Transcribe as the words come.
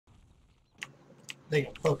They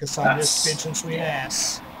can focus on this bitch and sweet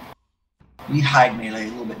ass. We hide melee a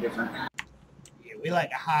little bit different. Yeah, we like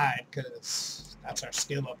to hide because that's our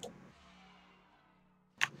skill level.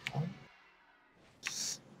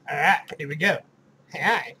 Alright, here we go.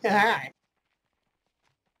 Hi, hi.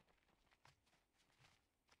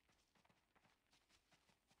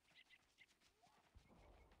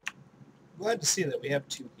 Glad to see that we have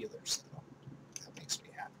 2 healers, though. That makes me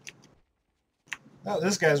happy. Oh,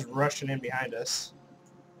 this guy's rushing in behind us.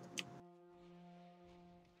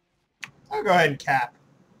 I'll go ahead and cap.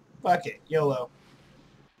 Fuck it. YOLO.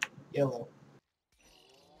 YOLO.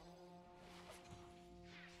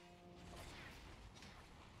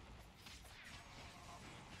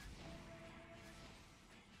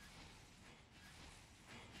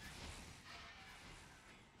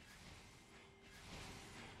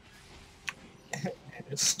 And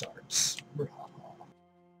it starts.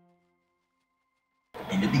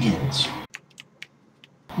 And it begins.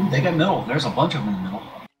 Ooh, they got middle. There's a bunch of them in the middle.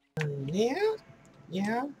 Yeah?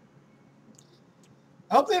 Yeah?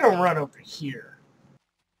 I hope they don't run over here.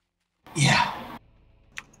 Yeah.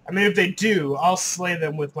 I mean, if they do, I'll slay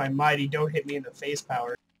them with my mighty don't hit me in the face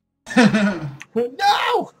power.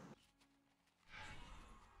 No!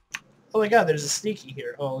 Oh my god, there's a sneaky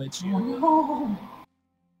here. Oh, it's you. No.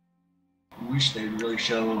 Wish they'd really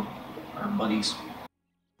show our buddies.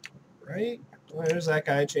 Right? Well, there's that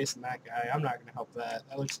guy chasing that guy. I'm not going to help that.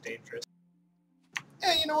 That looks dangerous.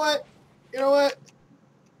 Hey, you know what? You know what?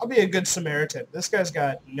 I'll be a good Samaritan. This guy's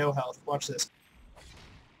got no health. Watch this.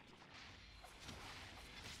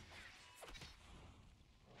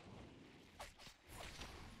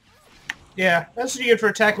 Yeah, that's what you get for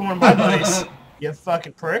attacking one of my buddies. You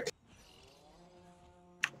fucking prick.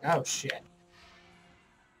 Oh, shit.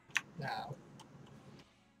 No.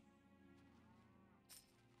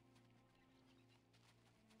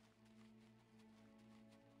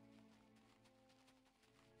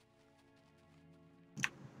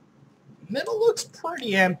 Middle looks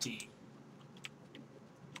pretty empty.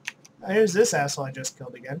 Oh, here's this asshole I just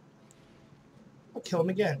killed again. I'll kill him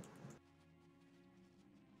again.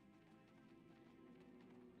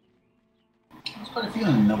 There's quite a few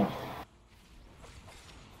in the middle.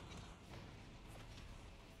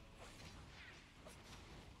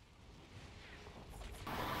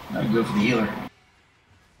 I'd go for the healer.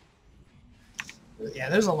 Yeah,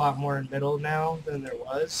 there's a lot more in middle now than there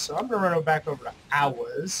was, so I'm gonna run back over to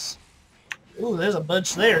ours. Ooh, there's a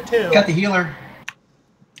bunch there too. Got the healer.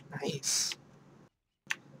 Nice.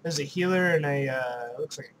 There's a healer and a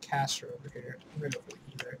looks like a caster over here. I'm gonna go for the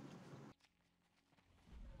healer.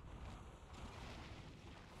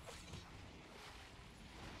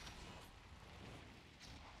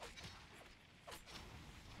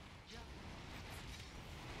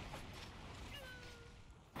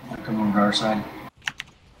 Come over to our side.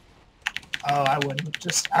 Oh, I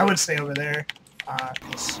wouldn't. I would stay over there.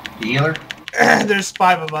 The healer? There's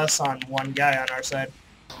 5 of us on one guy on our side.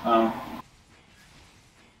 Oh.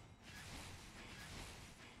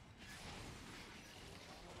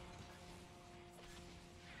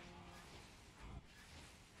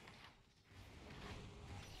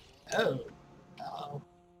 Oh. Uh-oh.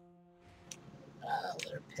 Oh,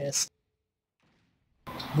 they're pissed.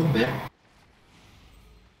 A little bit.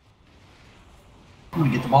 I'm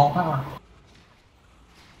gonna get the ball of power.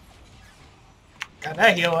 Got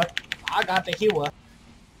that healer. I got the healer.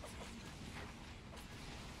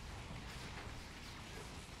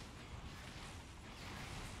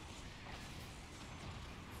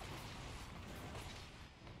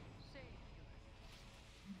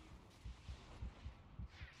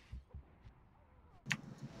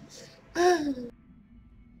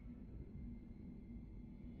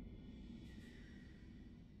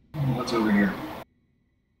 What's over here?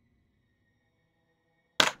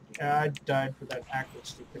 Yeah, I died for that act of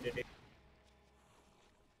stupidity.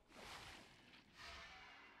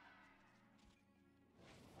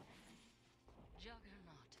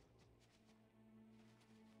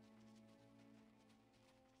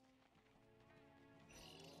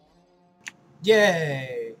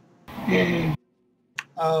 Yay! Yay.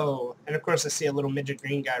 Oh, and of course I see a little midget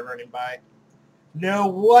green guy running by. No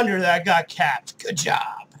wonder that got capped. Good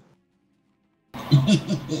job.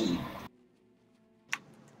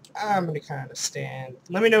 I'm gonna kind of stand.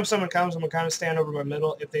 Let me know if someone comes. I'm gonna kind of stand over my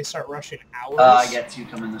middle. If they start rushing ours, I got 2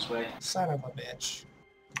 coming this way. son of a bitch.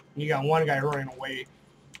 You got one guy running away.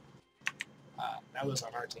 That was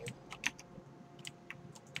on our team.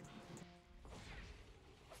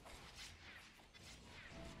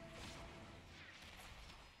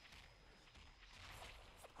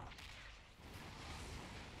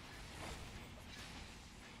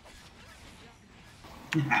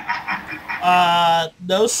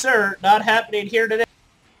 No sir, not happening here today.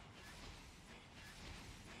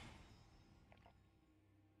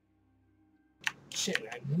 Shit,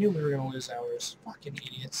 I knew we were gonna lose ours. Fucking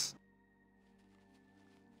idiots.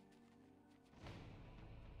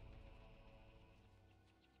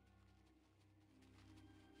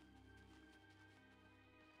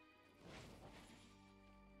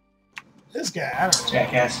 This guy, I don't know.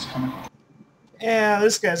 Jackass is coming. Yeah,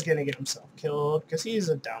 this guy's gonna get himself killed because he's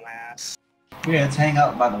a dumbass. Yeah, let's hang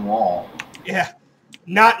out by the wall. Yeah,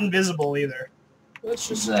 not invisible either. Let's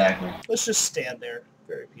just stand there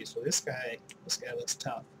very peacefully. This guy looks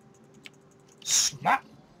tough. Snap,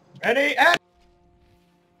 ready, and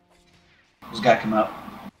This guy come up.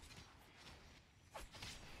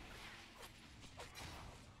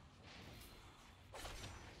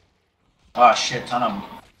 Oh shit, ton of them.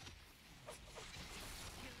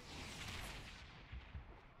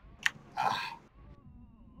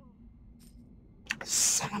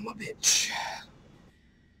 son of a bitch.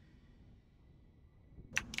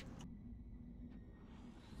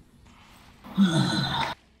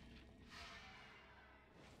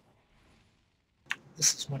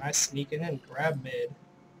 This is when I sneak in and grab mid.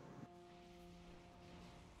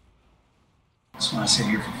 That's when I sit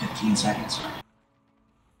here for 15 seconds.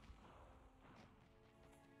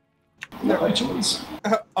 No choice.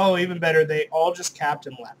 Oh, even better. They all just capped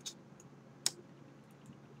and left.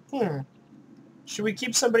 Should we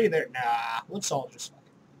keep somebody there? Nah, let's all just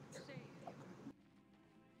fucking...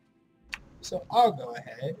 So I'll go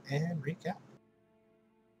ahead and recap.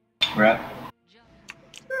 We're at.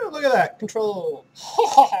 Oh, look at that. Control. Ha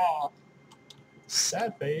ha ha.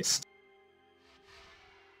 Sad face.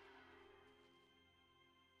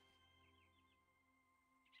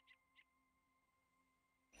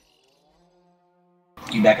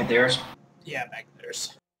 You back at theirs? Yeah, back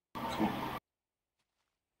there's. Cool.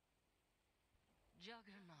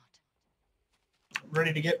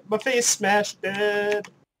 Ready to get my face smashed dead.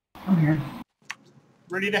 I'm here.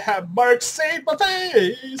 Ready to have Mark save my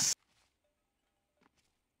face.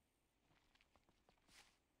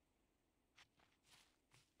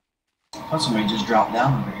 I thought somebody just dropped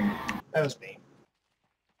down over here. That was me.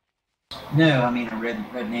 No, I mean a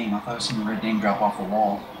red name. I thought I seen a red name drop off the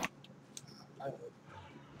wall.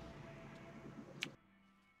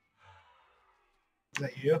 Is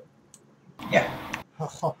that you? Yeah.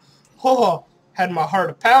 Oh, had my heart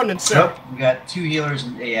a pounding, sir. Nope, we got 2 healers,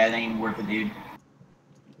 and yeah, it ain't worth it, dude.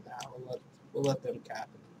 Nah, we'll let them cap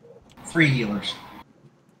it. 3 healers.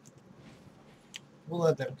 We'll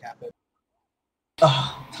let them cap it.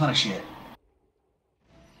 Ugh, ton of shit.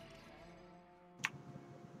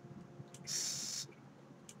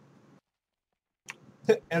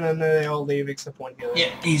 And then they all leave except one healer. Yeah,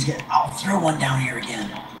 he's gonna. I'll throw one down here again.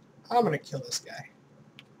 I'm gonna kill this guy.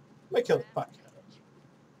 I'm gonna kill the fuck out of him.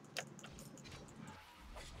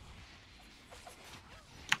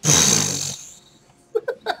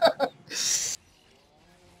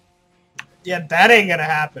 Yeah, that ain't gonna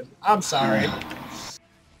happen. I'm sorry.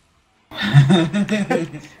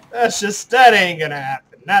 That ain't gonna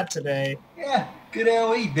happen. Not today. Yeah, good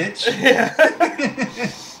AoE, bitch.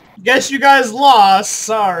 Guess you guys lost.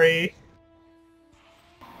 Sorry.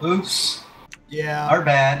 Oops. Yeah. Our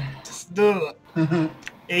bad.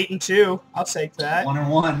 8-2. I'll take that.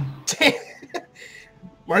 1-1.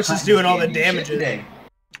 Mark's just doing all the damages. Today.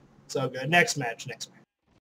 So good. Next match.